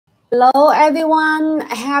Hello, everyone.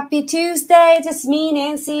 Happy Tuesday. This is me,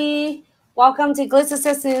 Nancy. Welcome to Glitz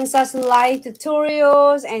Assistance live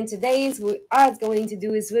tutorials. And today we are going to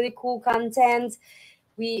do is really cool content.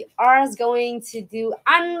 We are going to do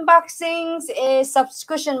unboxings, a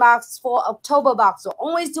subscription box for October box. So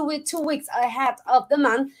always do it 2 weeks ahead of the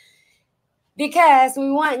month, because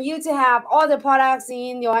we want you to have all the products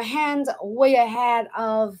in your hands way ahead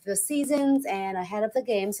of the seasons and ahead of the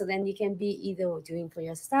game. So then you can be either doing for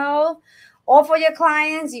yourself or for your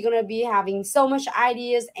clients. You're going to be having so much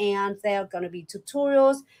ideas, and they're going to be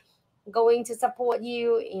tutorials going to support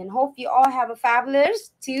you. And hope you all have a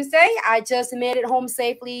fabulous Tuesday. I just made it home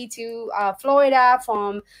safely to Florida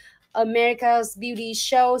from America's Beauty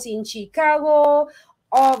shows in Chicago.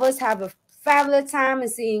 All of us have a fabulous time and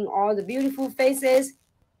seeing all the beautiful faces.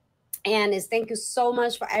 And thank you so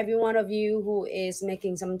much for every one of you who is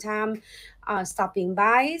making some time stopping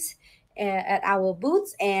by at our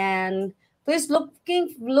booths. And please look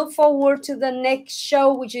forward to the next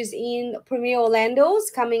show, which is in Premier Orlando's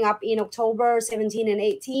coming up in October 17 and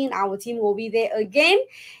 18. Our team will be there again,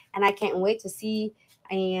 and I can't wait to see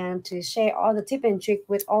and to share all the tip and trick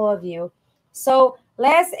with all of you. So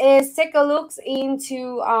let's take a look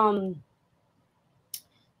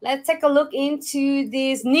into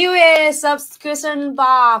this newest subscription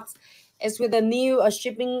box. It's with a new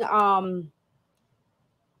shipping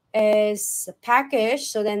is package,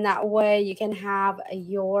 so then that way you can have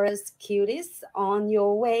yours cuties on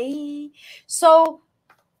your way. So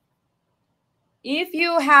if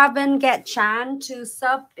you haven't get chance to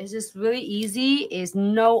sub, it's just really easy. It's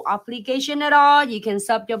no obligation at all. You can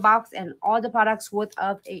sub your box and all the products worth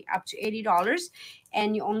of up to $80,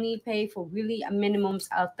 and you only pay for really a minimum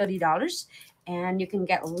of $30, and you can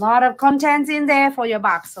get a lot of content in there for your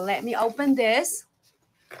box. So let me open this.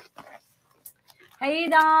 Hey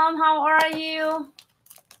Dom, how are you?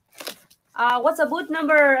 What's the booth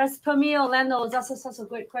number as per me, Orlando? That's such a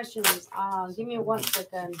great question. Give me 1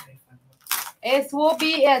 second. It will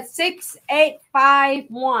be at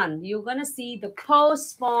 6851. You're gonna see the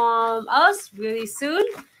post from us really soon.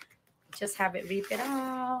 Just have it rip it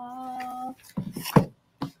off.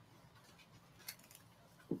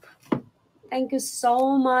 Thank you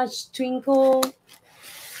so much, Twinkle.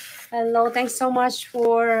 Hello, thanks so much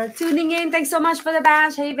for tuning in. Thanks so much for the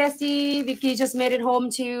badge. Hey, Bestie. Vicky just made it home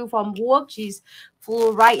too from work. She's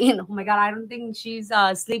full right in. Oh my God, I don't think she's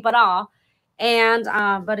asleep at all. And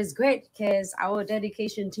but it's great because our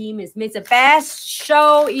dedication team is made the best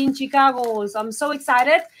show in Chicago. So I'm so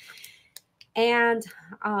excited. And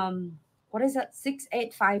what is that?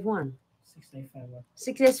 6851.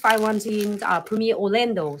 6851 in Premier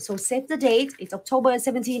Orlando. So save the date. It's October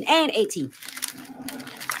 17 and 18.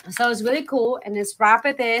 So it's really cool, and it's wrapped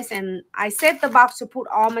with this, and I set the box to put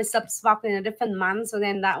all my subs box in a different month, so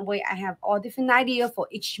then that way I have all different ideas for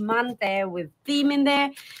each month there with theme in there.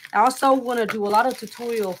 I also want to do a lot of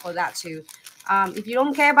tutorial for that too. If you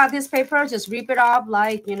don't care about this paper, just rip it off,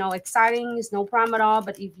 like, you know, exciting, it's no problem at all.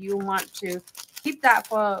 But if you want to keep that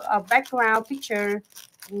for a background picture,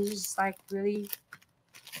 you just like really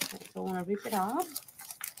don't want to rip it off.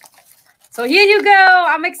 So here you go.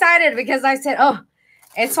 I'm excited because I said, oh,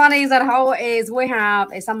 it's funny that how is we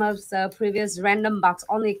have some of the previous random box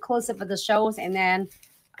only close up for the shows, and then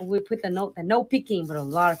we put the no picking. But a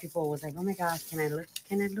lot of people was like, oh my God, can I look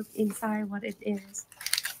inside what it is?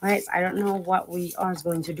 Right? I don't know what we are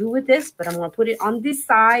going to do with this, but I'm gonna put it on this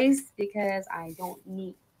size because I don't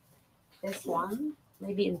need this one.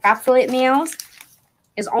 Maybe encapsulate nails.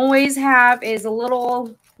 It's always have is a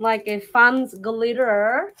little like a fun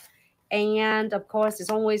glitter. And of course, there's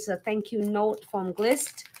always a thank you note from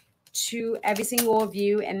Glitz to every single of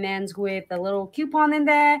you, and then with a little coupon in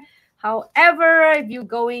there. However, if you're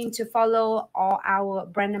going to follow all our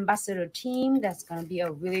brand ambassador team, that's going to be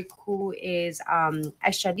a really cool is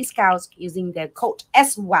extra discounts using their code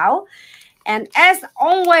as well. And as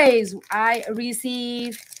always, I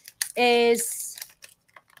receive is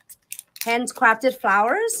handcrafted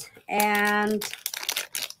flowers, and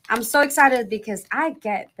I'm so excited because I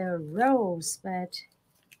get the rose, but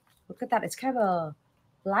look at that. It's kind of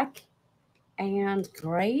black and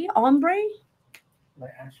gray, ombre.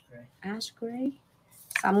 Like ash gray. Ash gray.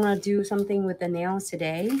 So I'm going to do something with the nails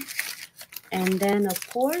today. And then, of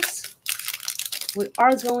course, we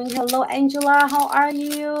are going, hello, Angela. How are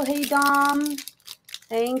you? Hey, Dom.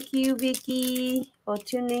 Thank you, Vicky, for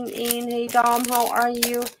tuning in. Hey, Dom, how are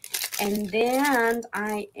you? And then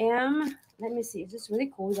I am... Let me see. This is really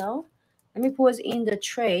cool, though. Let me put it in the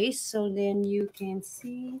tray so then you can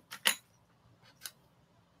see.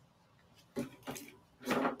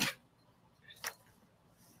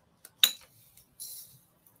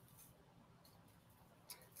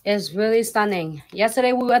 It's really stunning.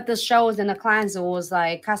 Yesterday we were at the shows and the clients was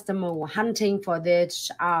like customer were hunting for this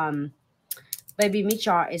baby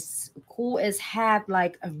Micha. It's cool. It's had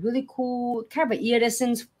like a really cool kind of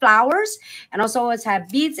iridescent flowers, and also it's had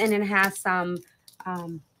beads, and it has some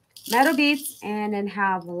metal beads, and then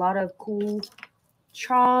have a lot of cool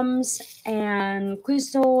charms and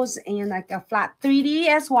crystals and like a flat 3D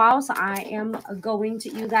as well. So I am going to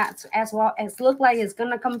use that as well. It's look like it's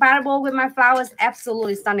gonna compatible with my flowers.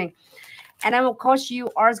 Absolutely stunning. And then of course you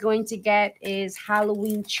are going to get is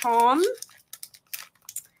Halloween charm.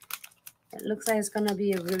 It looks like it's gonna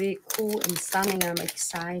be a really cool and stunning. I'm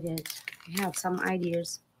excited. I have some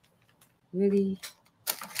ideas. Really.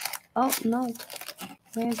 Oh no.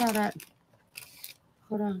 Where is that at?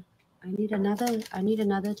 Hold on. I need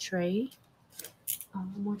another tray.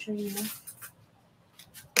 One more tray here.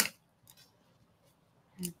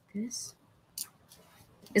 Like this.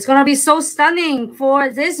 It's gonna be so stunning for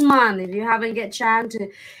this month if you haven't get chance to.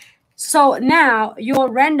 So now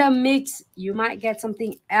your random mix, you might get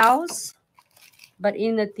something else, but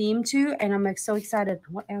in the theme too. And I'm like so excited.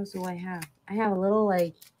 What else do I have? I have a little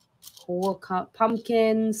like cool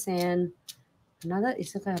pumpkins and another.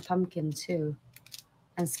 It's like a pumpkin too,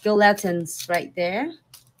 and skeletons right there.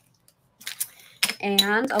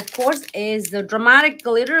 And of course is the dramatic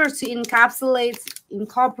glitter to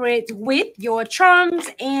incorporate with your charms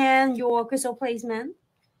and your crystal placement.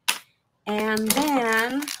 And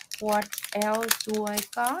then what else do I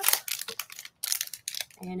got?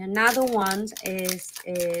 And another one is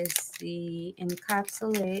the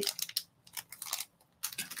encapsulate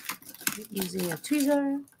using a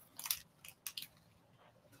tweezer.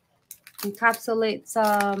 Encapsulate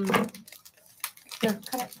some. Here,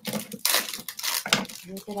 cut it.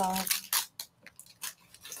 Rip it off.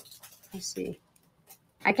 Let's see.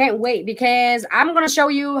 I can't wait because I'm going to show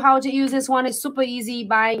you how to use this one. It's super easy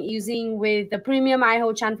using with the premium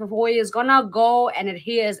iHo Chan for 4 years. Gonna go and it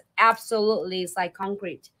adheres absolutely. It's like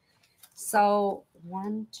concrete. So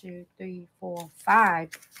 1, 2, 3, 4, 5.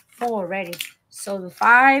 4 already. So the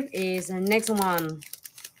 5 is the next one,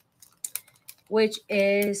 which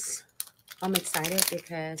is, I'm excited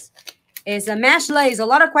because it's a mesh lace. A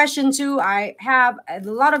lot of questions too. I have a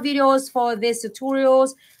lot of videos for these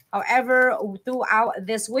tutorials. However, throughout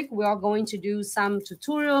this week, we are going to do some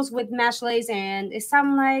tutorials with mesh lace, and it's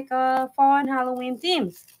some like fall and Halloween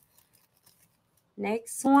themes.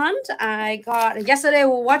 Next one, I got yesterday.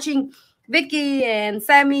 We were watching Vicky and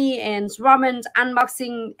Sammy and Robin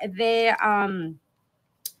unboxing their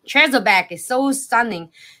treasure bag. It's so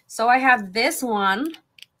stunning. So I have this one,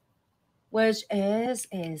 which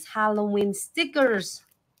is Halloween stickers.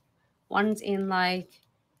 One's in like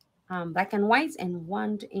black and white, and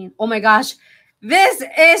one in, oh my gosh, this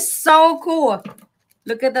is so cool.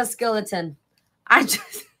 Look at the skeleton. I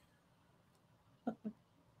just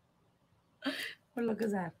what look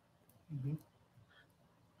is that?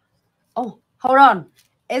 Oh, hold on.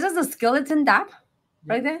 Is this a skeleton dap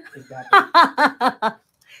right there? Exactly.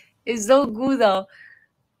 It's so good though.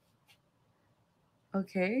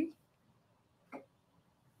 Okay.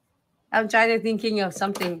 I'm trying to thinking of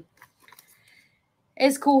something.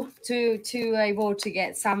 It's cool to able to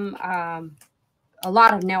get some a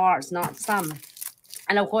lot of nail arts, not some.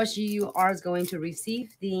 And of course you are going to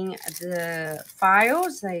receive the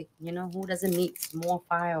files, like, you know, who doesn't need more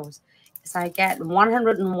files. So I get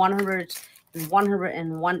 100 and 100 and 100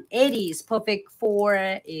 and 180 is perfect for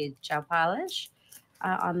a gel polish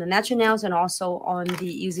on the natural nails, and also on the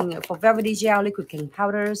using it for velvety gel, liquid king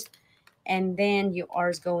powders. And then you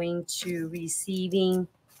are going to receiving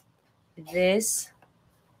this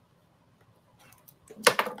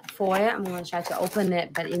for it. I'm going to try to open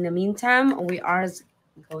it, but in the meantime, we are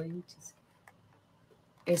going to.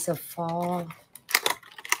 It's a fall.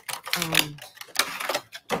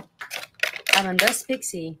 This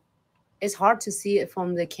Pixie. It's hard to see it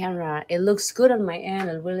from the camera. It looks good on my end.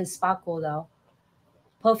 It really sparkle though.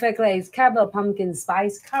 Perfectly. It's kind of pumpkin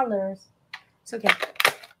spice colors. It's okay.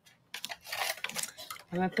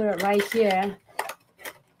 I'm gonna put it right here.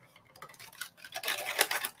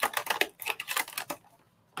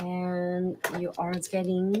 And you are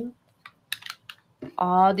getting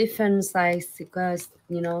all different sizes because,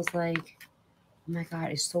 you know, it's like, oh my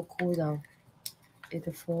god, it's so cool though. It's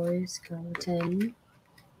the foil skeleton,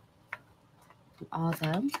 all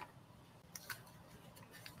them.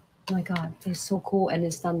 Oh my god, it's so cool and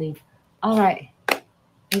it's stunning. All right,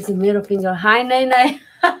 it's a middle finger. Hi, Nay Nay.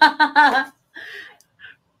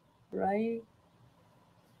 Right.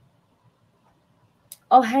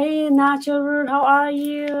 Oh, hey, Natural, how are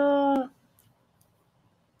you?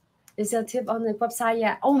 Is there a tip on the website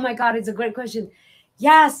yet? Oh my god, it's a great question.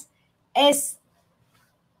 Yes, it's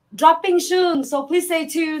dropping soon, so please stay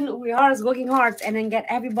tuned. We are working hard and then get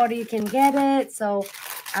everybody can get it. So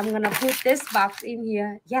I'm gonna put this box in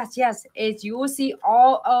here. Yes, it's you will see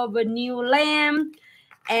all of the new lamp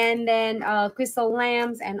and then crystal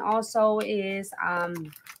lamps, and also is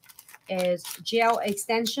gel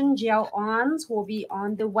extension gel ons will be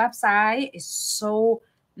on the website. It's so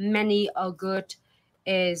many good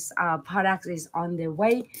products is on the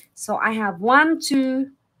way. So I have 1 2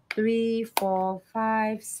 3 4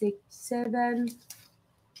 5 6 7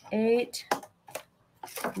 8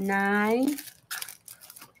 9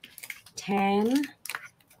 10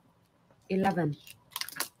 11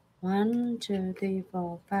 1 2 3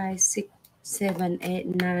 4 5 6 7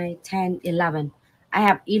 8 9 10 11. I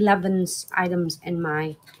have 11 items in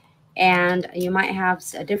my, and you might have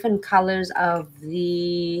different colors of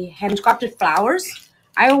the handcrafted flowers.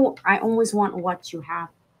 I always want what you have,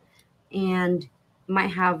 and might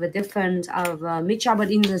have a different of mixture,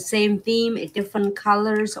 but in the same theme, different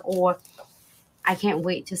colors. Or I can't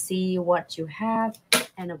wait to see what you have.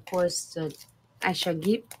 And of course, I shall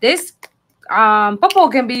give this. Purple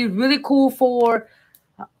can be really cool for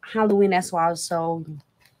Halloween as well. So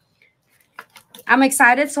I'm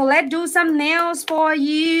excited. So let's do some nails for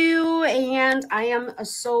you. And I am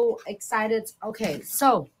so excited. Okay,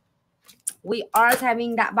 so we are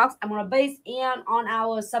having that box. I'm gonna base in on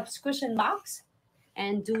our subscription box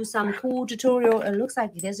and do some cool tutorial. It looks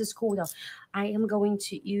like this is cool though. I am going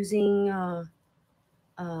to using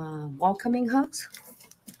welcoming hugs.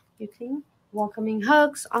 You think welcoming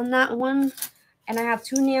hugs on that one. And I have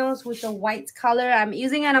 2 nails with the white color. I'm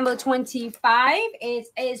using a number 25. It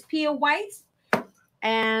is pure white.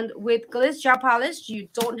 And with Glitz gel polish, you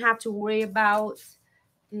don't have to worry about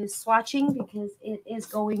the swatching because it is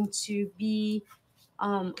going to be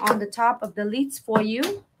on the top of the lids for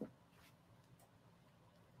you.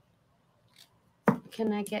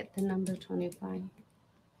 Can I get the number 25?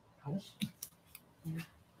 Yeah.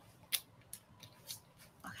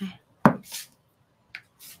 Okay.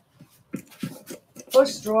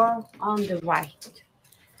 First drawer on the right.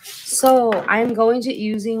 So I'm going to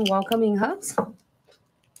using welcoming hugs.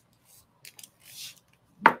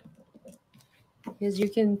 As you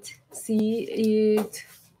can see it.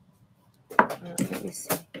 Let me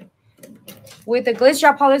see. With the Glitz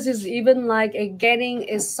gel polish is even like getting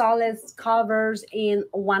a solid covers in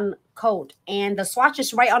one coat, and the swatch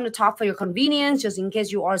is right on the top for your convenience, just in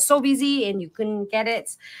case you are so busy and you couldn't get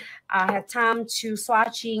it. I have time to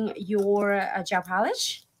swatching your gel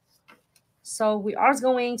polish. So we are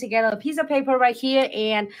going to get a piece of paper right here,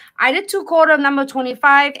 and I did 2/4 number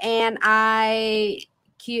 25, and I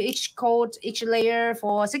cue each coat, each layer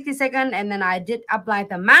for 60 seconds, and then I did apply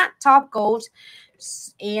the matte top coat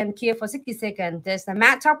and cure for 60 seconds. There's the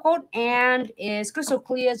matte top coat, and is crystal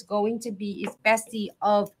clear. Is going to be its bestie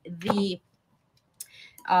of the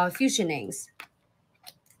fusionings.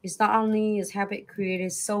 It's not only is habit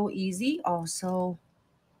created so easy, also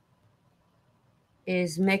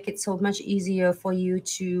is make it so much easier for you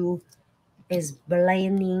to is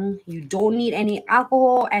blending. You don't need any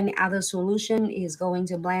alcohol. Any other solution is going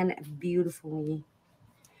to blend beautifully.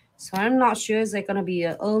 So I'm not sure is it going to be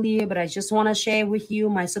earlier, but I just want to share with you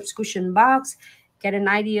my subscription box. Get an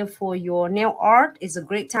idea for your nail art. It's a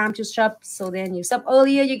great time to shop. So then you shop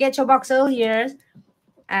earlier, you get your box earlier.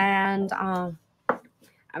 And I'm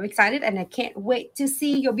excited and I can't wait to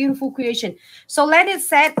see your beautiful creation. So let it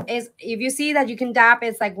set is if you see that you can dab,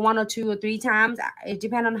 it's like 1 or 2 or 3 times. It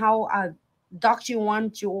depends on how dark you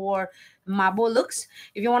want your marble looks.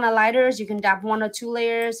 If you want a lighter, you can dab 1 or 2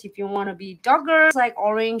 layers. If you want to be darker, like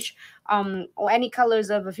orange, or any colors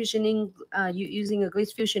of a fusioning, you using a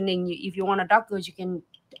glitz fusioning. If you want a darker, you can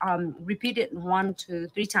repeat it 1 to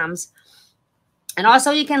 3 times. And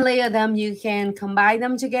also you can layer them, you can combine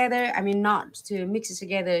them together. I mean, not to mix it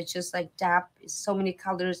together, it's just like dab so many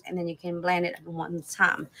colors and then you can blend it at one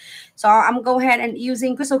time. So I'm go ahead and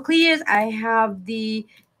using crystal clears. I have the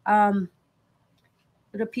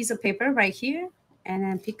little piece of paper right here, and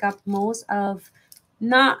then pick up most of,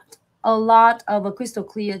 not a lot of a crystal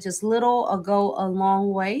clear, just little or go a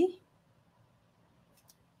long way.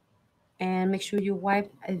 And make sure you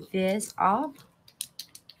wipe this off.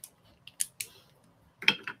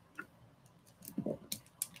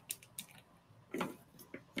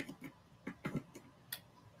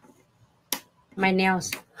 My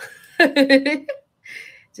nails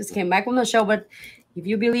just came back from the show, but if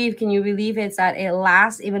you believe, can you believe it's that it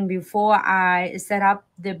lasts even before I set up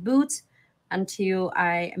the boots until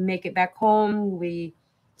I make it back home. We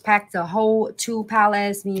packed the whole 2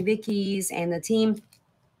 pallets, me, Vicky's, and the team.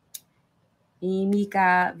 Me,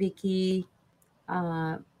 Mika, Vicky,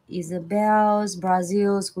 Isabel's,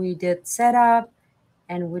 Brazil's, we did setup,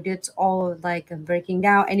 and we did all like breaking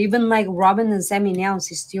down, and even like Robin and Sammy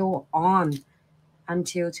nails is still on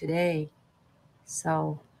until today.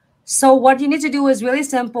 So what you need to do is really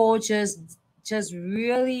simple. Just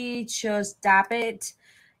really just tap it,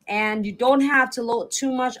 and you don't have to load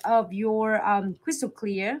too much of your crystal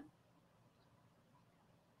clear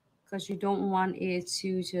because you don't want it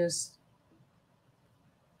to just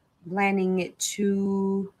blending it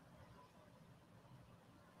too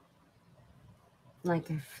like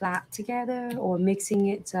a flat together or mixing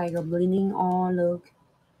it to like a blending all look.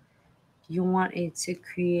 You want it to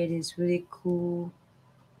create this really cool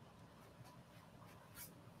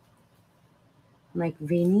like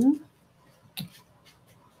veining.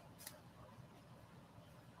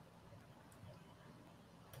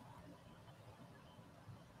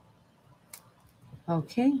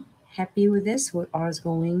 Okay, happy with this. We are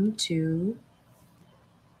going to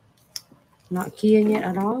not keying it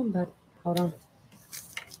at all, but hold on.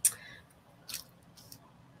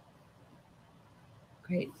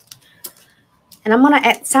 Great. And I'm gonna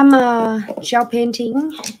add some gel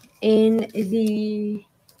painting in the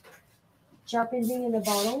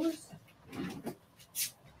bottles.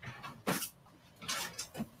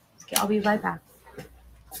 Okay, I'll be right back.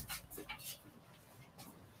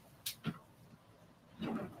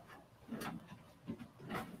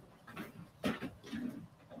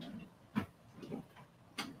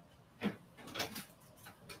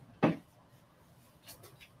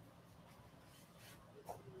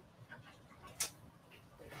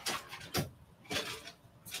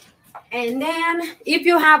 And then if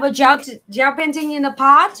you have a gel painting in the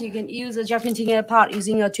pot, you can use a gel painting in the pot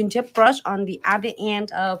using a twin tip brush on the other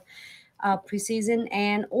end of precision,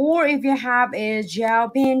 and or if you have a gel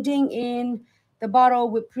painting in the bottle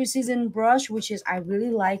with precision brush, which is I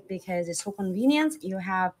really like because it's so convenient. You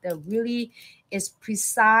have the really is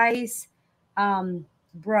precise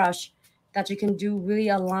brush that you can do really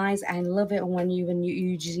a lines. I love it when you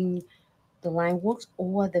using the line works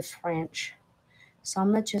or the French. So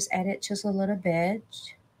I'm gonna just add it just a little bit.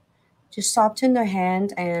 Just soften the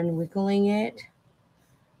hand and wiggling it.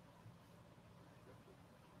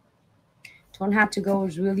 Don't have to go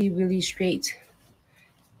really, really straight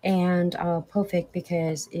and perfect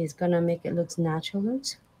because it's gonna make it look natural.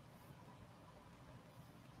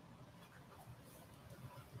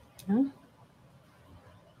 Yeah.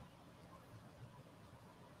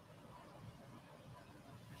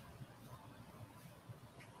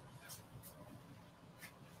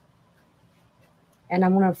 And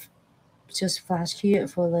I'm gonna just flash key it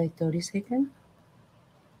for like 30 seconds.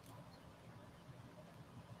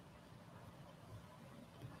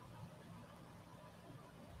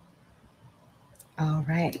 All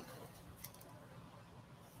right.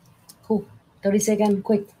 Cool. 30-second,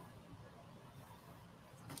 quick.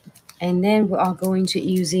 And then we are going to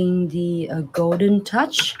using the golden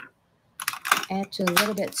touch. Add to a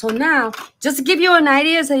little bit. So now, just to give you an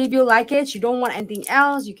idea, so if you like it, you don't want anything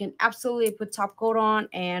else, you can absolutely put top coat on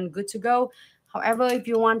and good to go. However, if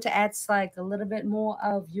you want to add like a little bit more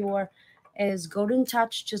of your is golden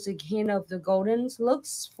touch, just a hint of the golden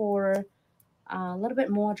looks for a little bit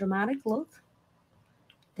more dramatic look.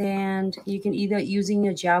 Then you can either using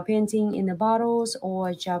a gel painting in the bottles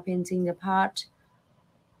or gel painting in the pot.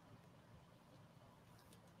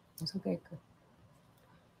 It's okay. Good.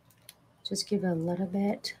 Just give a little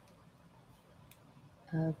bit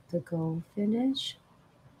of the gold finish.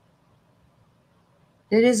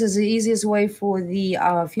 This is the easiest way for the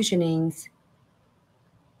fusionings,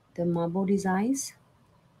 the marble designs.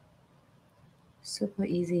 Super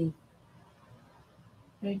easy.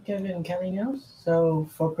 Hey, Kevin and Kelly knows. So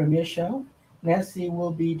for premiere show, Nancy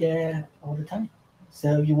will be there all the time.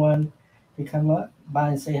 So if you want to come up by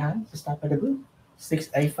and say hi, just stop at the booth,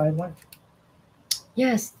 6851.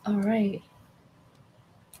 Yes, all right.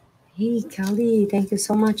 Hey, Kelly, thank you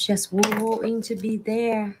so much. Just waiting to be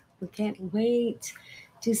there. We can't wait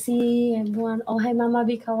to see everyone. Oh, hi, Mama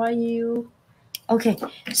Vic, how are you? Okay,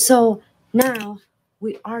 so now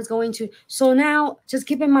we are going to. So now, just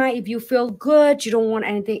keep in mind, if you feel good, you don't want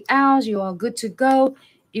anything else, you are good to go.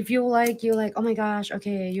 If you're like, oh my gosh,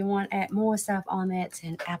 okay, you want to add more stuff on it,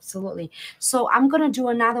 and absolutely. So I'm gonna do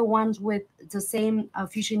another one with the same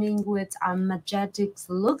fusioning with magnetic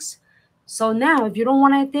looks. So now, if you don't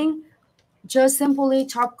want anything, just simply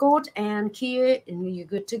top coat and key it and you're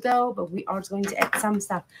good to go. But we are going to add some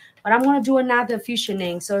stuff. But I'm going to do another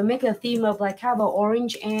fusioning. So make a theme of like how about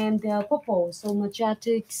orange and purple. So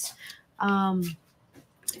magentics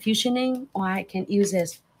fusioning, or I can use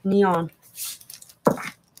this neon.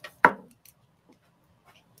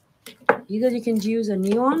 Either you can use a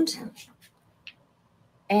neon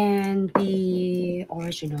and the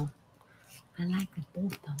original. I like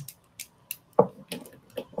both of them.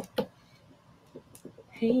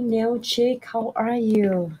 Hey, nail chick, how are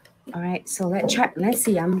you? All right, so let's try. Let's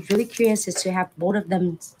see. I'm really curious to have both of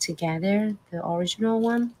them together. The original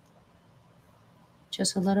one,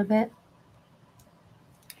 just a little bit,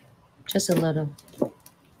 just a little.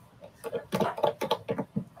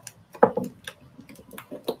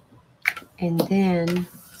 And then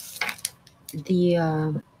the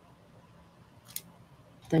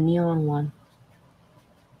neon one.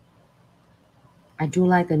 I do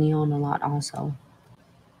like the neon a lot also.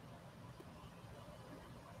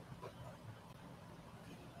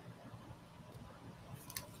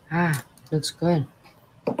 Ah, looks good.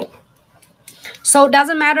 So it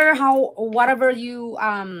doesn't matter how whatever you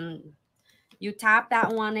tap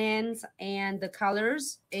that one in, and the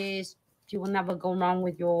colors is, you will never go wrong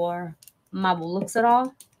with your marble looks at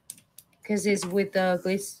all, because it's with the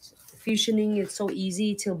Glitz fusioning. It's so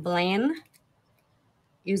easy to blend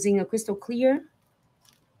using a crystal clear.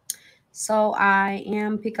 So I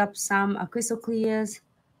am pick up some crystal clears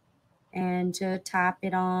and tap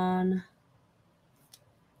it on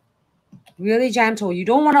really gentle. You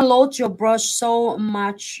don't want to load your brush so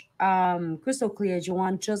much crystal clears. You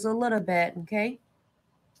want just a little bit, okay?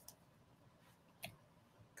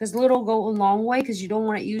 Because little go a long way, because you don't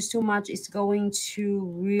want to use too much. It's going to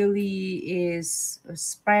really is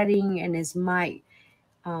spreading and is might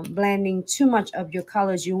blending too much of your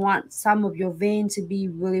colors. You want some of your vein to be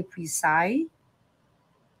really precise.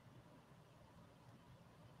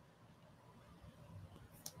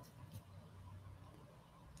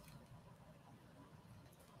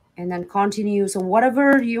 And then continue. So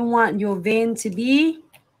whatever you want your vein to be,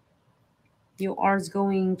 you are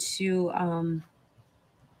going to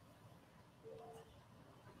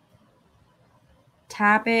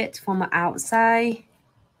tap it from outside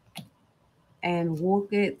and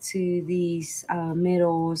work it to these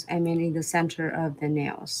middles, I mean in the center of the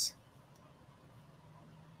nails.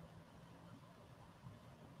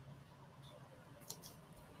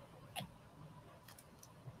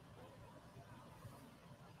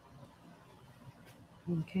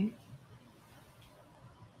 Okay.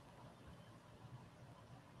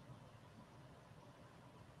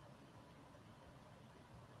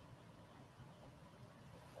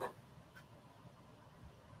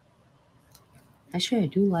 Actually, I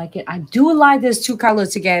do like it. I do like these two colors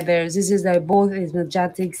together. This is both is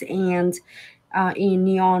magentics and in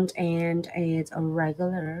neon, and it's a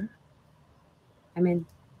regular. I mean,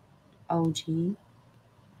 OG.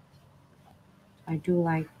 I do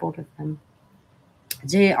like both of them.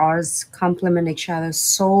 They are complement each other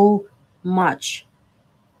so much.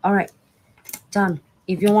 All right, done.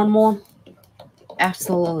 If you want more,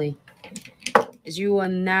 absolutely. You will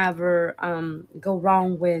never go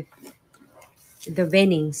wrong with the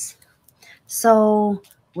veinings. So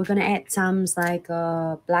we're gonna add some like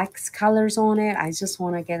black colors on it. I just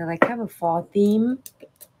want to get like have a fall theme.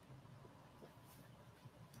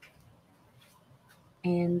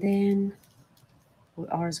 And then we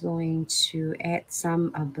are going to add some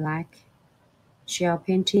black gel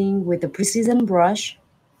painting with the precision brush.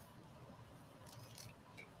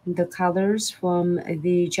 The colors from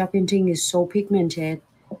the gel painting is so pigmented.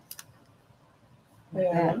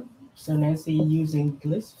 Yeah. So Nancy using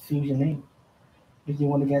Glitz Fusion. If you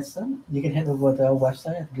want to get some, you can head over to our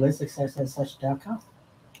website at glitzsuccessandsuch.com.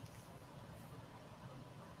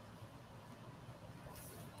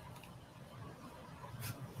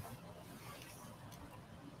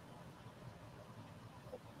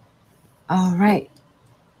 All right.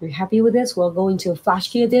 We're happy with this. We're going to flash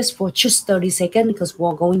clear this for just 30 seconds because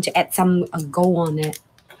we're going to add some gold on it.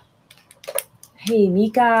 Hey,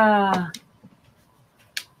 Mika.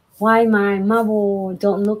 Why my marble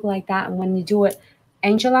don't look like that when you do it?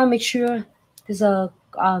 Angela, make sure there's a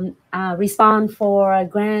response for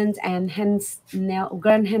Grand Hands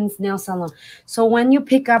Nail Salon. So when you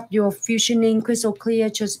pick up your fusioning crystal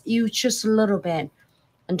clear, just use just a little bit.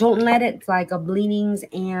 And don't let it like a bleedings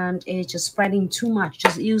and it's just spreading too much.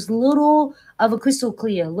 Just use little of a crystal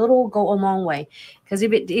clear. Little go a long way. Because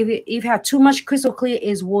if you have too much crystal clear,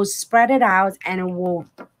 it will spread it out and it will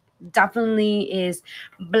definitely is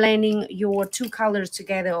blending your two colors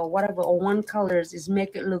together or whatever, or one colors is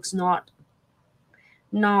make it looks not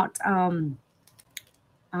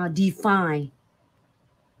defined.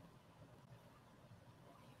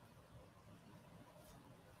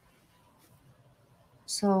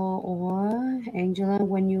 So, or Angela,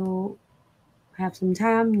 when you have some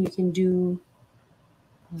time, you can do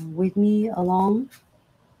with me along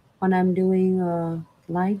when I'm doing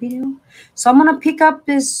live video. So I'm gonna pick up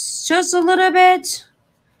this just a little bit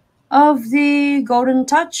of the golden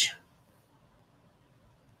touch.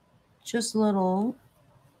 Just a little.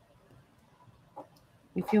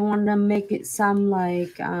 If you want to make it some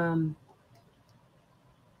like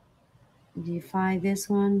defy this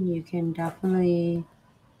one, you can definitely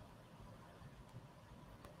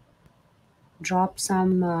drop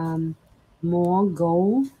some more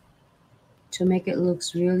gold to make it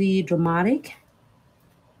looks really dramatic,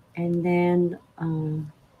 and then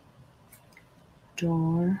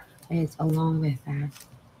draw it along with that.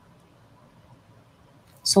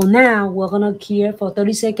 So now we're gonna cure for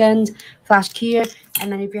 30 seconds, flash cure,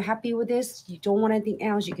 and then if you're happy with this, you don't want anything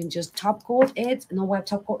else, you can just top coat it, no wet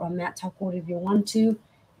top coat or matte top coat if you want to,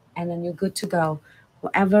 and then you're good to go.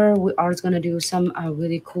 Whatever, we are gonna do some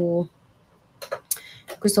really cool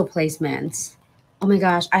crystal placements. Oh my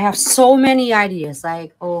gosh, I have so many ideas.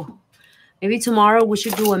 Like, oh, maybe tomorrow we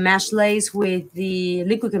should do a mesh lace with the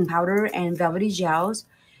liquid and powder and velvety gels.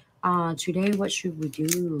 Today, what should we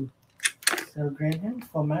do? So, Brandon,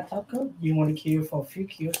 for my top coat, you want to cure for a few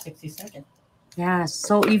cures, 60 seconds. Yeah.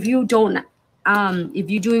 So if you don't,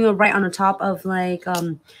 if you're doing it right on the top of like,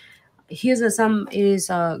 here's some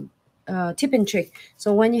tip and trick.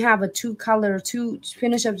 So when you have a two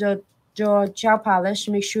finish up your gel polish,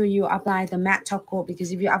 make sure you apply the matte top coat,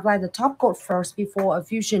 because if you apply the top coat first before a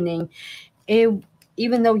fusioning,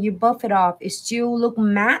 even though you buff it off, it still look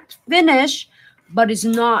matte finish, but it's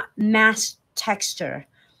not matte texture.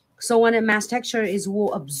 So when it matte texture is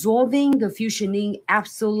absorbing the fusioning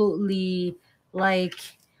absolutely like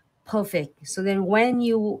perfect. So then when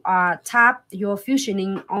you tap your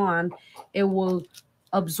fusioning on, it will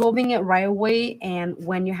absorbing it right away, and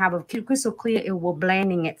when you have a crystal clear, it will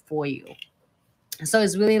blending it for you. So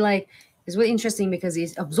it's really like, it's really interesting because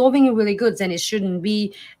it's absorbing it really good, and it shouldn't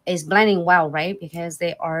be, it's blending well, right? Because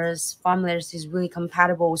they are formulas is really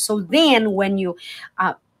compatible. So then when you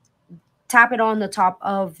tap it on the top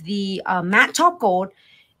of the matte top coat,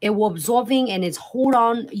 it will absorbing and it's hold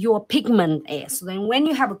on your pigment is. So then when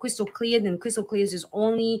you have a crystal clear, then crystal clear is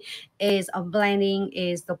only is a blending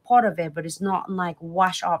is the part of it, but it's not like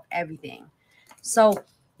wash off everything. So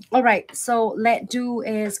all right, so let's do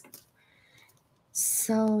is,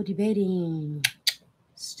 so debating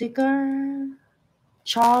sticker,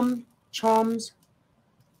 charms,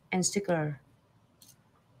 and sticker.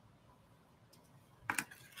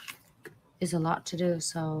 Is a lot to do,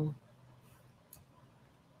 so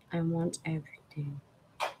I want everything.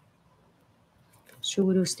 Should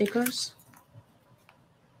we do stickers?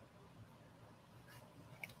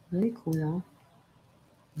 Really cool though.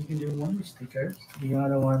 You can do one with stickers, the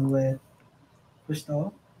other one with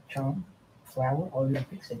crystal, charm, flower, or your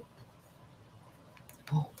Pixie.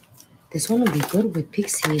 Oh, this one will be good with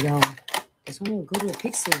Pixie though. This one will be good with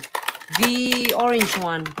Pixie. The orange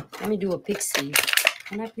one. Let me do a Pixie.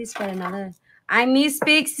 Can I please get another? I miss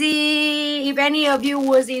Pixie. If any of you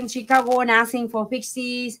was in Chicago and asking for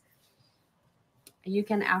Pixies, you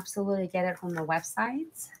can absolutely get it from the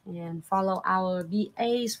website and follow our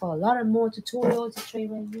VAs for a lot of more tutorials to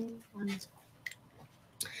trade right here. But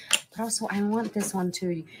also, I want this one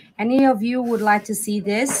too. Any of you would like to see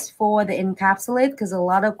this for the encapsulate? Because a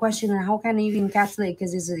lot of questions, how can you encapsulate?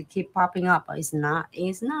 Because it keep popping up. It's not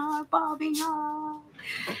popping up.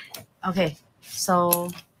 Okay, so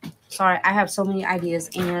sorry, I have so many ideas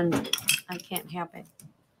and I can't help it.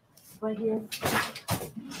 Right here.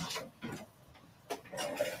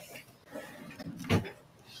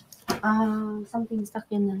 Something stuck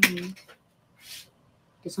in the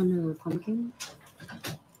this one a pumpkin.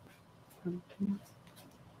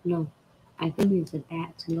 No, I think it's a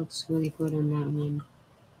bat. It looks really good on that one.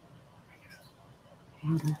 I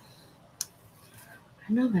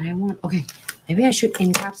know, but I want. Okay, maybe I should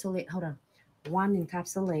encapsulate. Hold on, one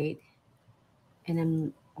encapsulate, and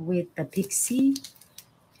then with the Pixie,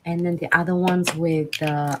 and then the other ones with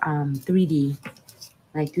the 3D,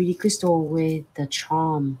 like 3D crystal with the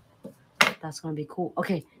charm. That's gonna be cool.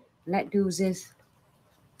 Okay, let's do this.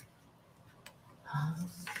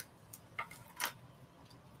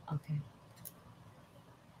 Okay.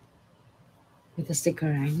 With the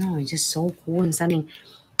sticker, I know it's just so cool and stunning.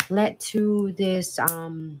 Let's do this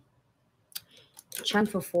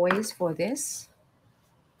transfer foils for this.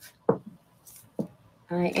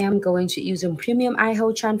 I am going to use a premium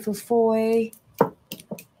IHO transfer foil,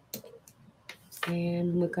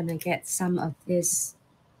 and we're gonna get some of this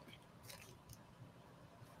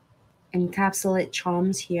encapsulate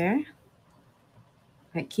charms here.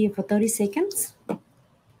 Right here for 30 seconds.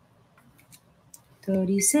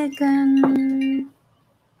 30 seconds.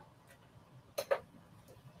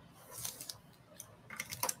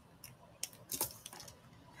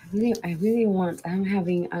 really want. I'm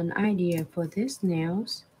having an idea for this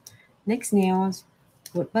nails. Next nails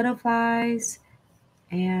with butterflies,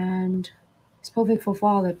 and it's perfect for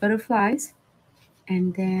fall with butterflies,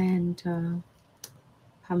 and then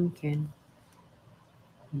pumpkin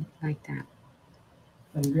like that.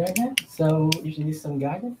 And dragon. So if you need some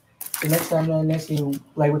guidance, the next time next you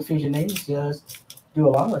play with fusion names, just do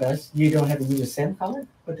along with us. You don't have to use the same color,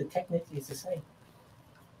 but the technique is the same.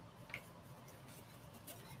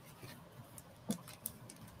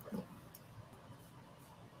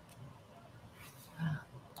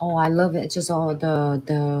 Oh, I love it. Just all the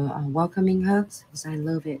welcoming hugs. Yes, I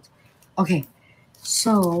love it. Okay,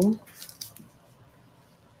 so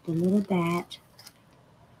the little bat.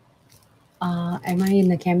 Am I in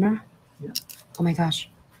the camera? Yeah. Oh my gosh,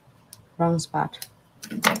 wrong spot.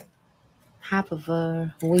 Half of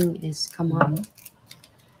her wing is come up.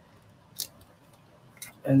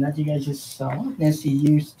 And as you guys just saw, Nancy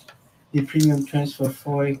used the premium transfer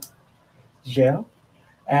foil gel.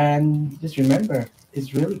 And just remember,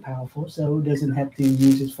 it's really powerful, so it doesn't have to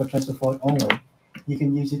use it for transfer foil only. You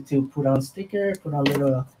can use it to put on sticker, put on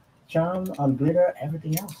little charm, on glitter,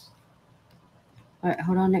 everything else. All right,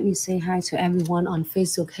 hold on. Let me say hi to everyone on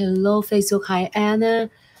Facebook. Hello, Facebook. Hi,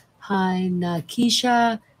 Anna. Hi,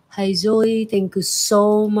 Nakisha. Hi, Zoe. Thank you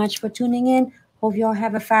so much for tuning in. Hope you all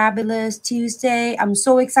have a fabulous Tuesday. I'm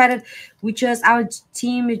so excited. Our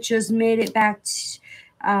team, we just made it back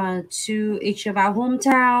to each of our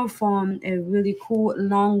hometown from a really cool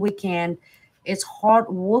long weekend. It's hard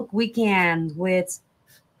work weekend with,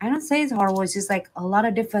 I don't say it's hard work, it's just like a lot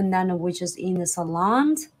of different than which is in the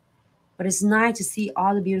salons, but it's nice to see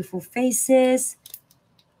all the beautiful faces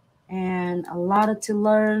and a lot to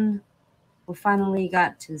learn. We finally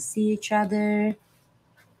got to see each other.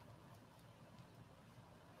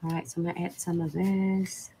 All right, so I'm gonna add some of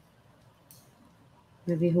this.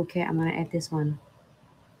 Maybe who care? I'm gonna add this one.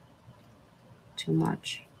 Too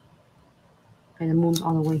much. Okay, the moon's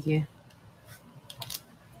all the way here.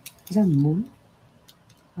 Is that a moon?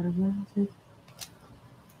 Whatever is it?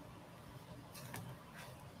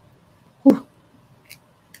 Whew.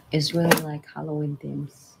 It's really like Halloween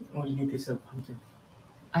themes. Oh, you need this pumpkin.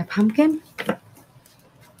 A pumpkin? All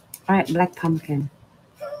right, black pumpkin.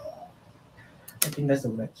 I think that's a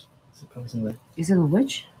witch. It's a pumpkin witch. Is it a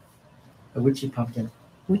witch? A witchy pumpkin.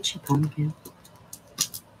 Witchy pumpkin.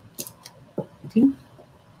 I think.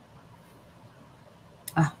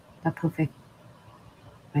 Ah, that's perfect.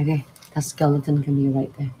 Right there. That skeleton can be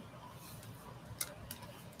right there.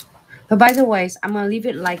 But by the way, I'm gonna leave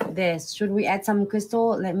it like this. Should we add some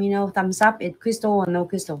crystal? Let me know. Thumbs up. It's crystal or no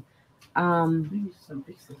crystal. Maybe some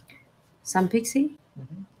pixie. Some pixie.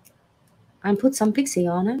 And put some pixie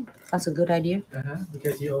on it. That's a good idea.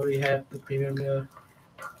 Because you already have the premium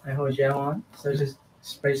whole gel on, so just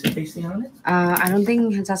spray some pixie on it. I don't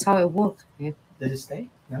think that's how it works. Yeah. Does it stay?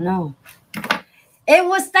 No. It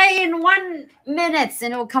will stay in 1 minute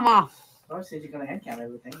and it will come off. Oh, so you're gonna end cap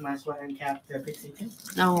everything. Might as well end cap the pixie too.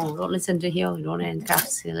 No, don't listen to him. Don't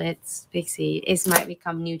encapsulate Pixie. It might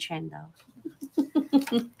become new trend though.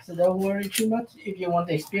 So don't worry too much. If you want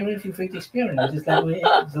the experience, feel free to experience. Just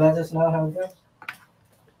let us know how it goes.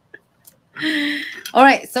 All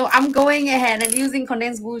right, so I'm going ahead and using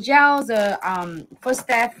condensed glue gel, the first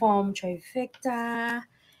step from Trifecta.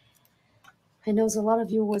 I know a lot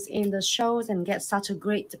of you was in the shows and get such a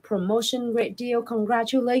great promotion, great deal.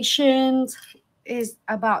 Congratulations. It's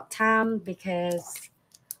about time because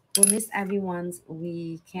we miss everyone.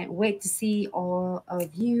 We can't wait to see all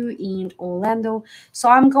of you in Orlando. So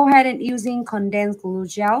I'm go ahead and using condensed glue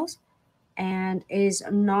gels, and is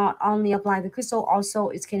not only apply the crystal, also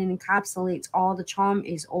it can encapsulate all the charm.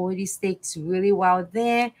 Is already sticks really well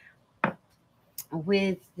there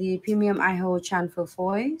with the premium IHO transfer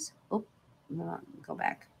foils. Oh, go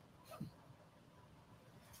back.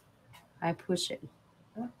 I push it.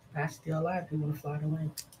 That's still alive. You want to fly away?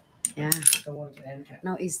 Yeah. Don't want to end cap.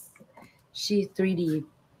 No, it's she 3D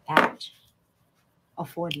patch or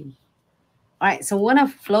 4D. All right, so we're gonna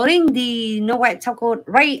floating the no white top coat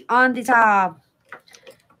right on the top.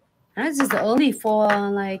 And this is early for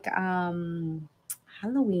like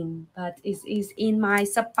Halloween, but it is in my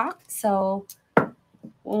sub box, so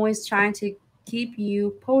always trying to keep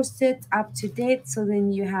you posted, up to date, so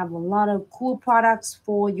then you have a lot of cool products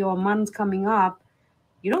for your month coming up.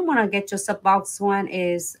 You don't want to get your sub box when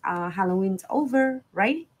is Halloween's over,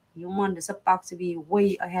 right? You want the sub box to be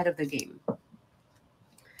way ahead of the game,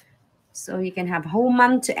 so you can have a whole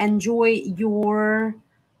month to enjoy your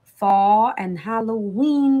fall and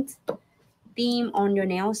Halloween theme on your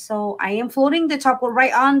nails. So I am floating the top coat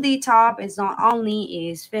right on the top. It's not only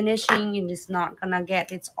is finishing, and it's not gonna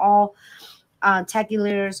get, it's all tacky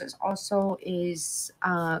layers. It also is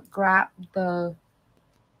grab the,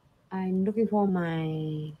 I'm looking for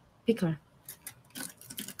my picker.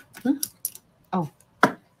 Oh,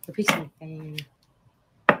 the Pixie.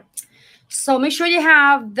 So make sure you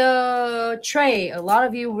have the tray. A lot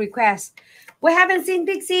of you request. We haven't seen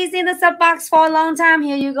Pixies in the sub box for a long time.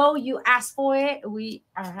 Here you go. You asked for it. We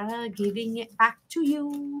are giving it back to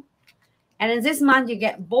you. And in this month, you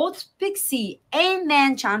get both Pixie and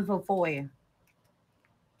Manchan for foil.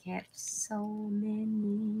 Get so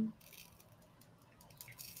many.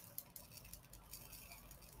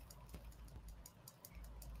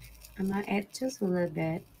 I might add just a little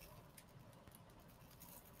bit.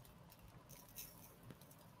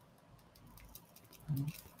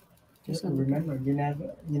 Just remember, you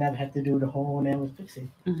never have to do the whole nail with Pixie.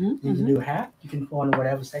 Mm-hmm, You can do half. You can go on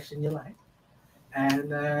whatever section you like, and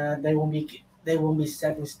they won't be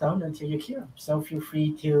set in stone until you cure them. So feel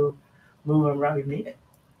free to move them around if needed.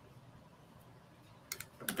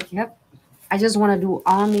 Yep. I just want to do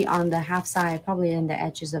only on the half side, probably in the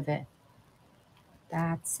edges of it.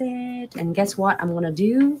 That's it. And guess what I'm going to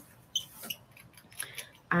do?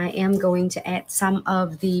 I am going to add some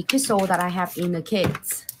of the crystal that I have in the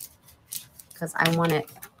kits, because I want it,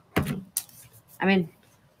 I mean,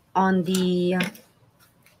 on the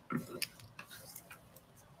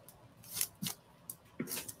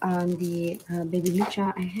baby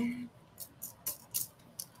Micha I have.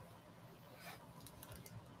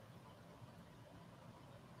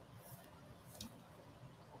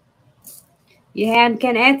 Yeah, and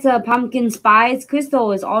can add the pumpkin spice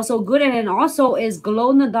crystal is also good, and then also is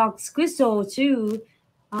glow in the dark crystal too.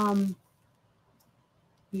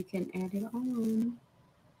 You can add it on.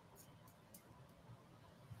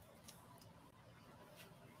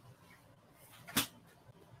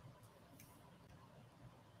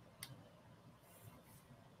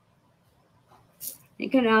 You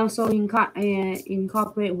can also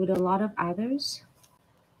incorporate with a lot of others.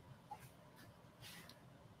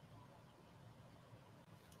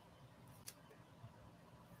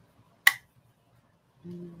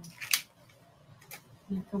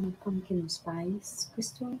 Pumpkin spice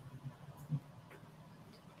crystal.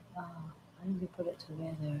 Wow, how did we put it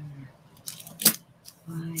together?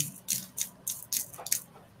 Why?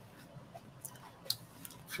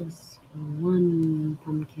 Just one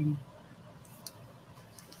pumpkin.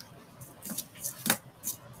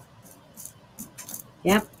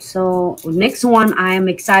 Yep. So next one, I am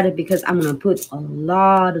excited because I'm gonna put a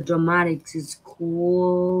lot of dramatics. It's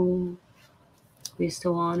cool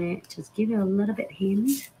crystal on it. Just give it a little bit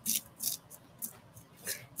hint.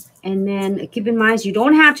 And then keep in mind, you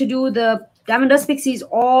don't have to do the Diamond Dust Pixies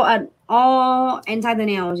all inside the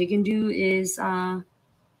nails. You can do is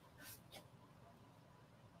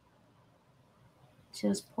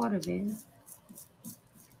just part of it.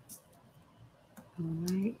 All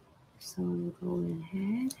right. So go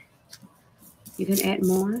ahead. You can add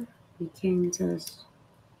more. You can just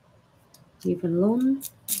leave it alone.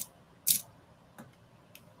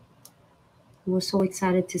 We're so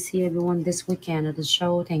excited to see everyone this weekend at the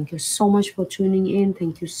show. Thank you so much for tuning in.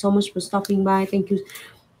 Thank you so much for stopping by. Thank you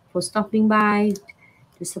for stopping by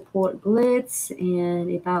to support Glitz,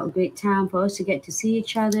 and about a great time for us to get to see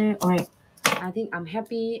each other. All right. I think I'm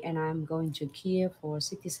happy, and I'm going to key for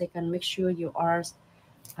 60 seconds. Make sure you are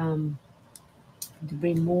to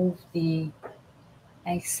remove the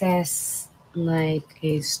excess, like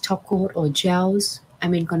is top coat or gels. I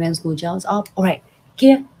mean condensed glue gels up. All right.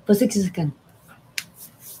 Key for 60 seconds.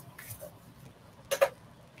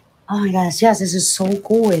 Oh my gosh, yes, this is so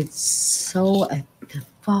cool. It's so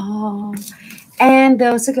beautiful. And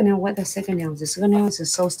the second nail, what the second nail? The second nail is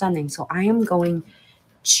so stunning. So I am going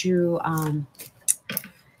to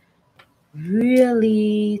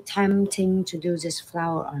really tempting to do this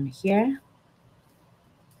flower on here.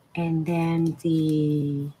 And then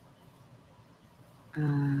the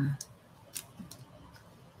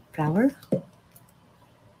flower.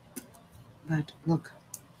 But look,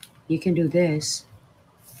 you can do this.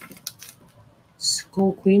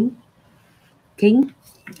 Skull Queen, King.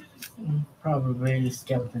 Probably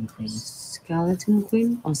Skeleton Queen. Skeleton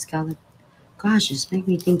Queen or Skeleton? Gosh, it's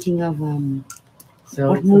making me thinking of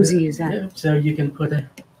what movie is that? Yeah, so you can put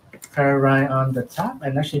her right on the top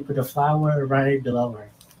and actually put a flower right below her.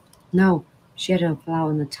 No, she had a flower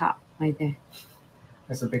on the top right there.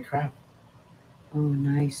 That's a big crab. Oh,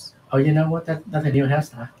 nice. Oh, you know what? That's a new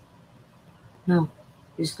hairstyle. No,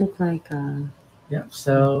 this look like Yeah.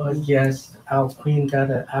 So yes, our queen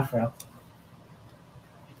got an afro.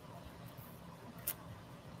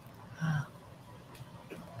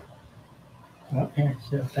 Okay,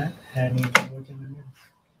 so that I need to work in the middle.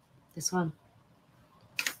 This one.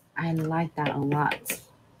 I like that a lot.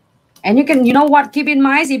 And you can, you know what, keep in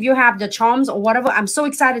mind if you have the charms or whatever. I'm so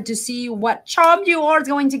excited to see what charm you are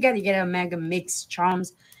going to get. You get a mega mix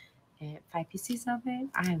charms. 5 pieces of it.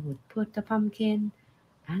 I would put the pumpkin.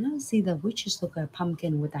 I don't see the witches look like a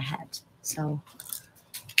pumpkin with a hat. So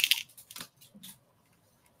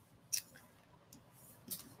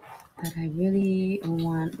but I really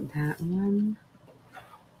want that one.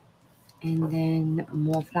 And then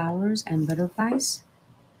more flowers and butterflies.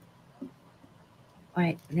 All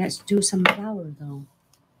right, let's do some flower though.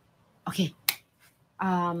 Okay.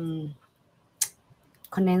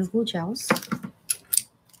 Condensed glue gels.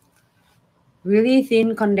 Really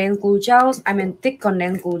thin condensed glue gels. I mean thick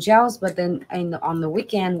condensed glue gels, but then on the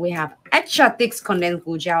weekend we have extra thick condensed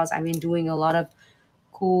glue gels. I've been doing a lot of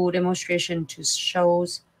cool demonstration to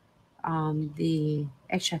shows the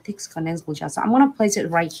extra thick condensed glue gel. So I'm gonna place it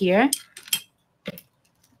right here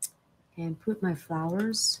and put my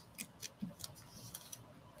flowers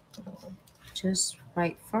just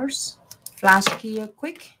right first. Flash here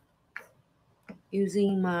quick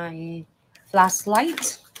using my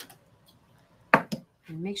flashlight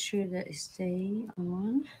and make sure that it stay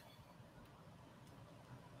on.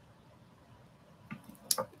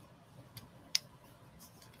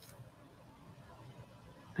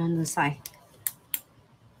 On the side.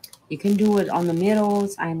 You can do it on the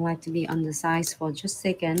middles. I like to be on the sides for just a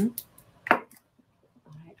second. All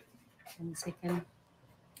right, 1 second.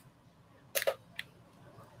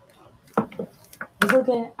 It's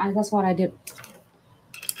okay. That's what I did.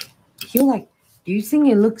 You're like, do you think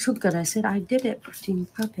it looks so good? I said I did it for team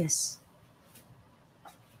purpose.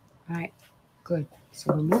 All right, good.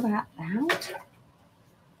 So we'll move that out.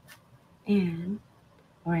 And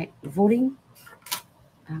all right, voting.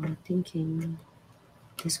 I'm thinking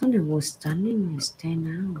this one was stunning is 10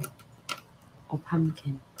 now. Or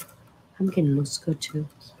pumpkin. Pumpkin looks good too.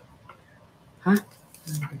 Huh?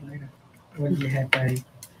 Later. When you have a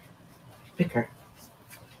picker.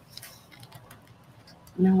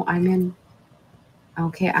 No, I mean,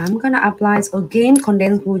 okay, I'm gonna apply again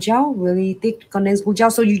condensed glue gel, really thick condensed glue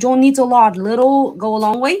gel. So you don't need a lot, little go a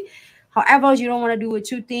long way. However, you don't want to do it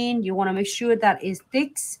too thin. You want to make sure that it's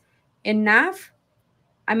thick enough.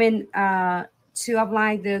 I mean, to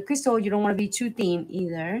apply the crystal, you don't want to be too thin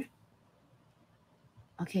either.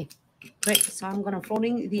 Okay, great. So I'm gonna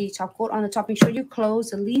floating the top coat on the top. Make sure you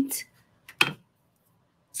close the lid.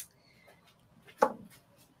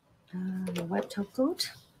 The white top coat.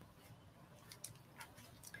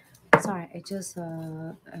 Sorry, it just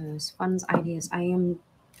fun ideas. I am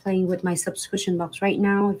playing with my subscription box right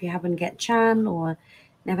now. If you haven't get Chan or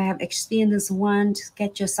never have experienced this one, just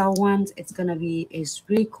get yourself one. It's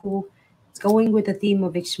really cool. It's going with the theme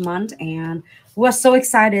of each month, and we're so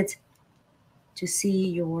excited to see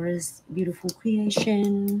yours beautiful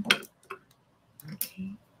creation.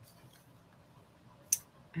 Okay,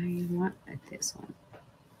 I want this one.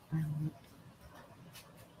 I want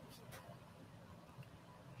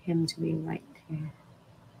him to be right here.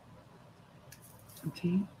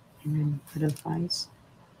 Okay, and then butterflies.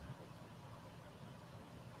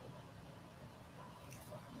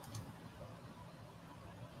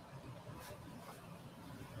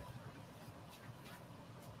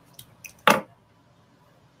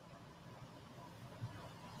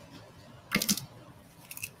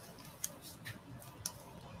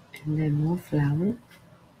 And then more flower.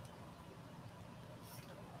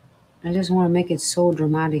 I just want to make it so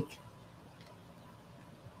dramatic.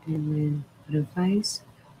 And then butterflies,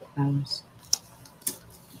 flowers,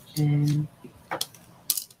 and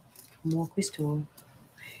more crystal.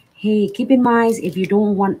 Hey, keep in mind if you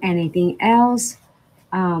don't want anything else,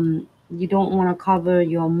 you don't want to cover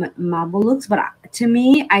your marble looks. But to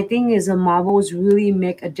me, I think is the marbles really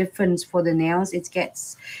make a difference for the nails. It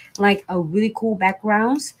gets like a really cool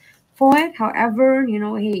backgrounds for it. However, you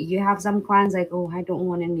know, hey, you have some clients like, oh, I don't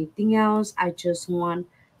want anything else. I just want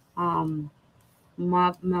the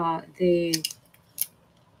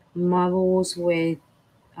marbles with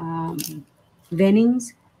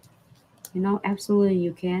veinings. You know, absolutely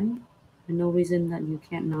you can. There's no reason that you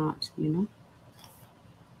cannot, you know.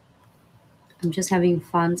 I'm just having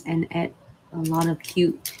fun and add a lot of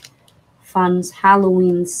cute fun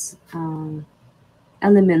Halloween's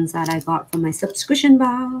elements that I got from my subscription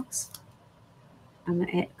box. I'm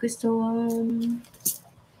gonna add crystal on.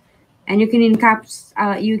 And you can you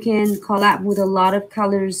can collab with a lot of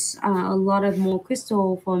colors, a lot of more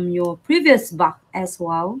crystal from your previous box as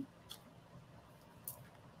well.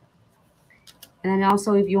 And then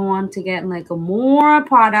also if you want to get like more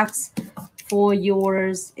products for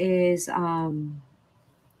yours is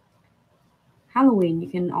Halloween, you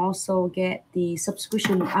can also get the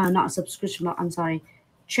subscription, not subscription, but I'm sorry,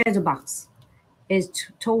 treasure box.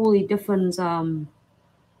 It's totally different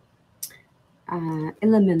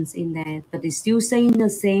elements in there, but it's still saying the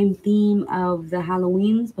same theme of the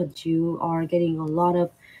Halloweens, but you are getting a lot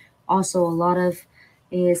of, also a lot of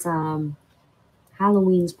is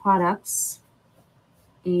Halloween's products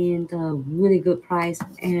and a really good price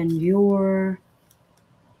and your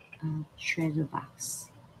treasure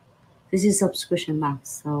box. This is subscription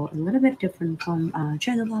box, so a little bit different from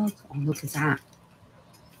treasure box. Oh, look at that.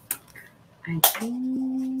 I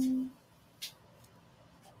think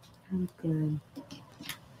I'm good.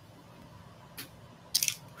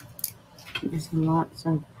 There's lots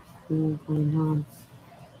of cool going on.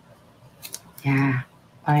 Yeah,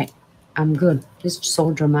 all right. I'm good. This is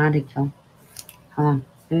so dramatic though. Hold on,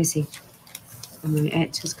 let me see. I'm gonna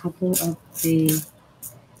add just a couple of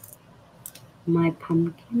my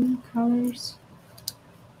pumpkin colors.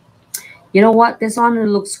 You know what? This one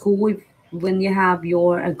looks cool when you have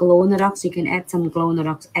your glow in the dark. So you can add some glow in the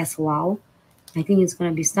dark as well. I think it's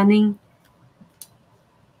gonna be stunning.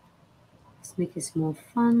 Let's make this more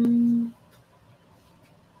fun.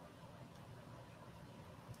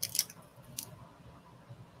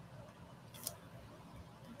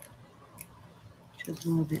 Just a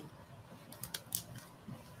little bit.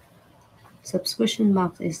 Subscription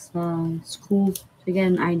box is cool to get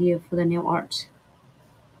an idea for the nail art.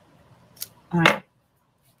 All right,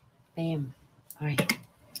 bam. All right.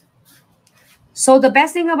 So the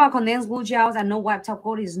best thing about condensed glue gels and no wipe top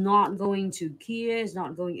coat is not going to cure. It's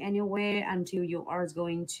not going anywhere until your art is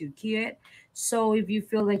going to cure it. So if you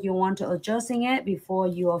feel like you want to adjusting it before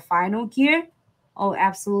your final cure, oh,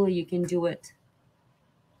 absolutely, you can do it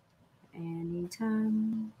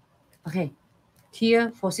anytime. Okay,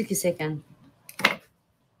 cure for 60 seconds.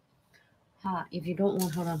 If you don't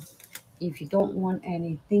want, hold on. If you don't want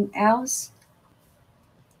anything else,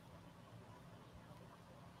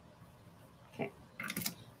 okay.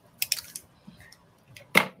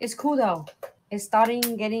 It's cool though. It's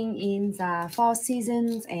starting getting in the fall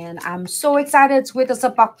seasons, and I'm so excited with the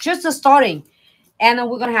subbox just the starting. And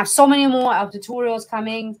we're gonna have so many more of tutorials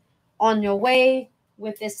coming on your way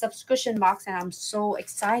with this subscription box, and I'm so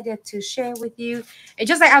excited to share with you. It's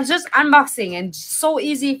just like I'm just unboxing, and so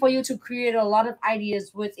easy for you to create a lot of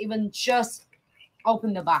ideas with even just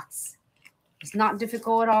open the box. It's not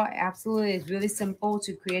difficult at all. Absolutely, it's really simple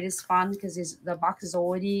to create. It's fun because the box is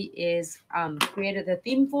already created a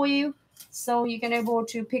theme for you, so you can able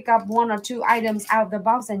to pick up 1 or 2 items out of the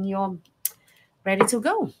box, and you're ready to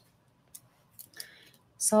go.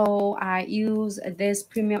 So I use this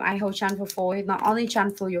premium iHo chamfer foil, not only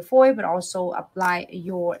chamfer your foil, but also apply it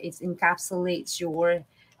encapsulates your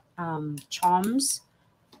charms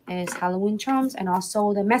as Halloween charms, and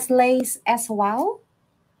also the mesh lace as well.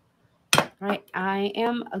 Right, I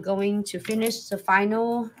am going to finish the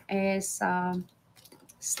final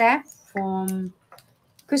step from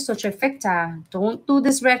Crystal Trifecta. Don't do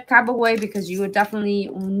this red carbon because you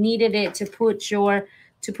definitely needed it to put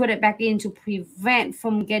it back in to prevent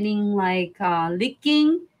from getting like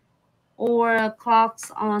leaking or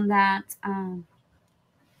clogs on that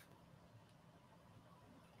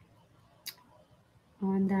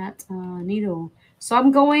needle. So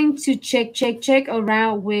I'm going to check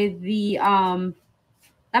around with the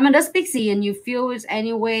lemon dust Pixie, and you feel it's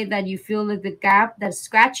any way that you feel like the gap that's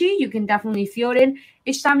scratchy, you can definitely feel it in.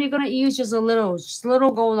 Each time you're gonna use just a little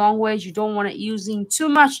go a long way. You don't want it using too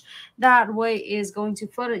much. That way is going to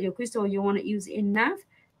flood your crystal. You want to use enough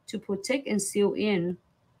to protect and seal in.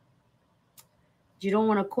 You don't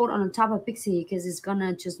want to coat on the top of Pixie because it's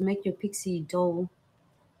gonna just make your Pixie dull.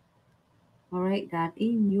 All right, that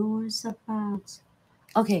in your support.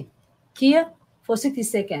 Okay, here for 60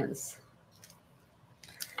 seconds.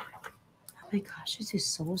 Oh my gosh, this is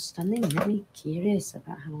so stunning. Really curious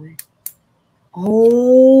about how I...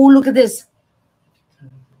 Oh, look at this.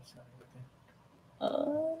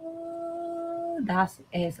 That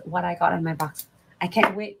is what I got in my box. I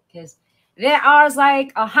can't wait because there are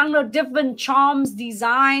like 100 different charms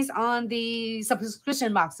designs on the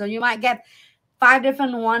subscription box. So you might get 5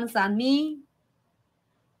 different ones on me,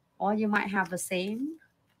 or you might have the same.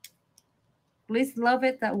 Please love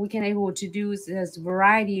it that we can able to do this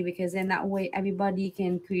variety, because in that way everybody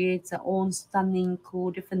can create their own stunning, cool,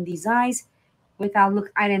 different designs without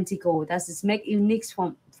look identical. That's just make unique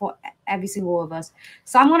for every single of us.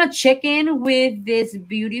 So I'm gonna check in with this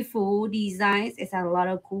beautiful designs. It's a lot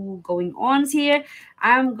of cool going on here.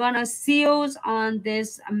 I'm gonna seal on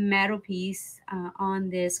this metal piece on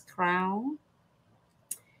this crown.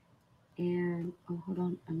 And oh, hold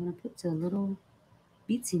on, I'm gonna put the little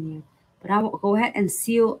beads in here. But I will go ahead and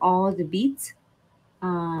seal all the beads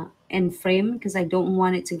and frame because I don't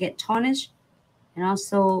want it to get tarnished. And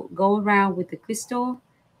also go around with the crystal.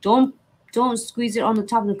 Don't don't squeeze it on the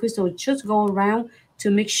top of the crystal. Just go around to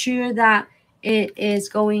make sure that it is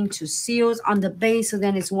going to seal on the base, so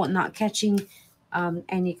then it's not catching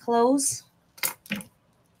any clothes.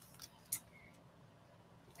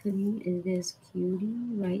 It is cutie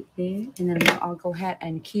right there, and then I'll go ahead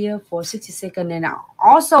and cure for 60 seconds. And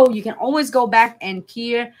also you can always go back and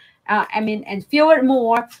cure and fill it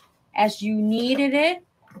more as you needed it,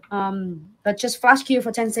 but just flash cure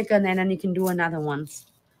for 10 seconds and then you can do another one.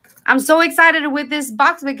 I'm so excited with this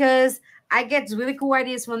box because I get really cool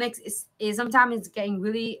ideas for next. Sometimes it's getting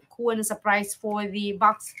really cool and a surprise for the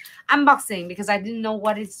box unboxing because I didn't know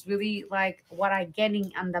what it's really like, what I'm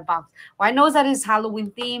getting on the box. Well, I know that it's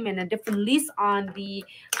Halloween theme and a different list on the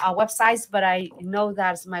websites, but I know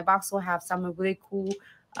that my box will have some really cool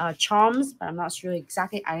charms, but I'm not sure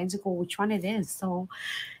exactly identical which one it is. So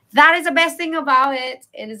that is the best thing about it.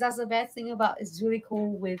 And that's the best thing about it's really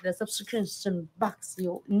cool with the subscription box.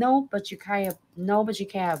 You know, but you kind of know, but you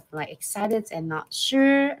kind of like excited and not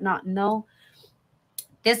sure, not know.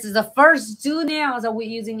 This is the first do now that we're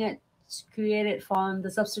using it created from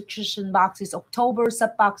the subscription boxes. October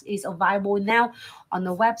sub box is available now on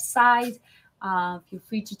the website. Feel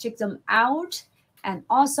free to check them out. And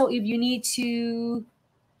also, if you need to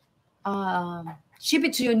ship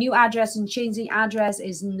it to your new address, and changing address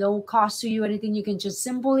is no cost to you or anything. You can just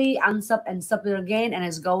simply unsub and sub it again, and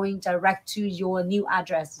it's going direct to your new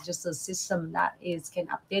address. It's just a system that can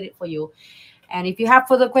update it for you. And if you have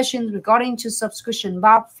further questions regarding to subscription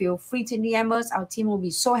box, feel free to DM us. Our team will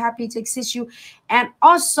be so happy to assist you. And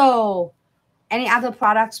also, any other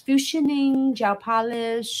products, fusioning, gel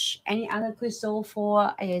polish, any other crystal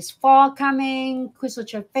for is fall coming, crystal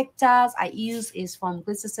trifectas I use is from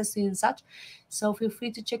Glitz Accessories and such. So feel free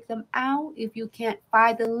to check them out. If you can't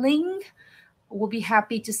find the link, we'll be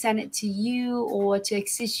happy to send it to you or to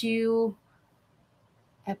assist you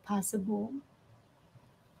if possible.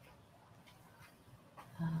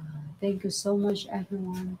 Thank you so much,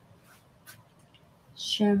 everyone.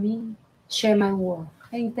 Share my world.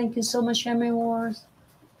 Hey, thank you so much, share my wars.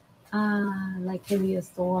 Like Henry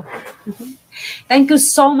store. Thank you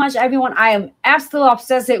so much, everyone. I am absolutely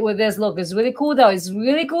obsessed with this look. It's really cool, though. It's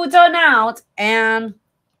really cool turn out. And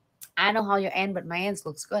I know how your end, but my ends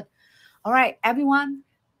looks good. All right, everyone.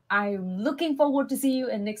 I'm looking forward to see you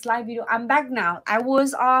in next live video. I'm back now. I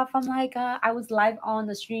was off. I was live on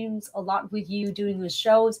the streams a lot with you doing the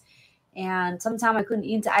shows. And sometimes I couldn't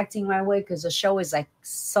interacting right away because the show is like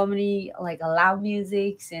so many like loud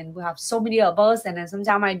musics and we have so many of us. And then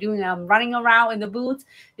sometimes I'm running around in the booth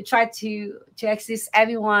to try to assist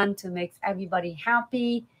everyone, to make everybody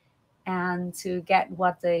happy and to get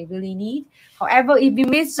what they really need. However, if you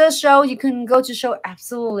miss the show, you can go to show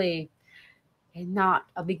absolutely. And not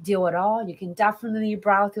a big deal at all. You can definitely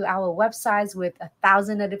browse through our websites with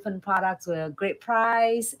 1,000 different products with a great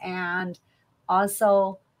price, and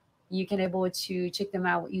also you can able to check them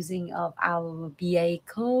out using our BA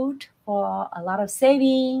code for a lot of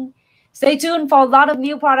saving. Stay tuned for a lot of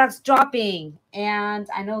new products dropping, and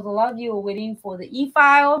I know a lot of you are waiting for the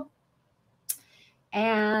e-file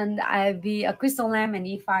and the crystal lamp and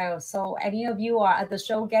e-file. So any of you are at the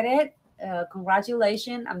show, get it.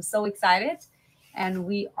 Congratulations! I'm so excited. And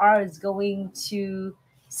we are going to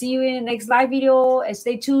see you in the next live video. And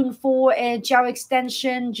stay tuned for a gel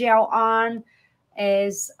extension. Gel on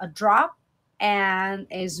is a drop and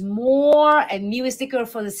is more. A new sticker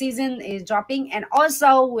for the season is dropping. And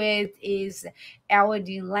also with is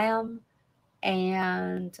LED lamp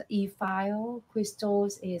and e-file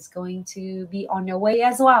crystals is going to be on your way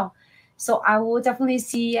as well. So I will definitely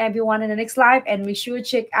see everyone in the next live, and make sure to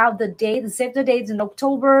check out the date, save the dates in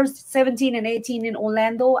October 17 and 18 in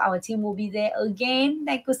Orlando. Our team will be there again.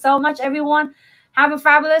 Thank you so much, everyone. Have a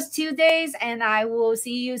fabulous 2 days, and I will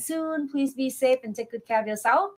see you soon. Please be safe and take good care of yourself.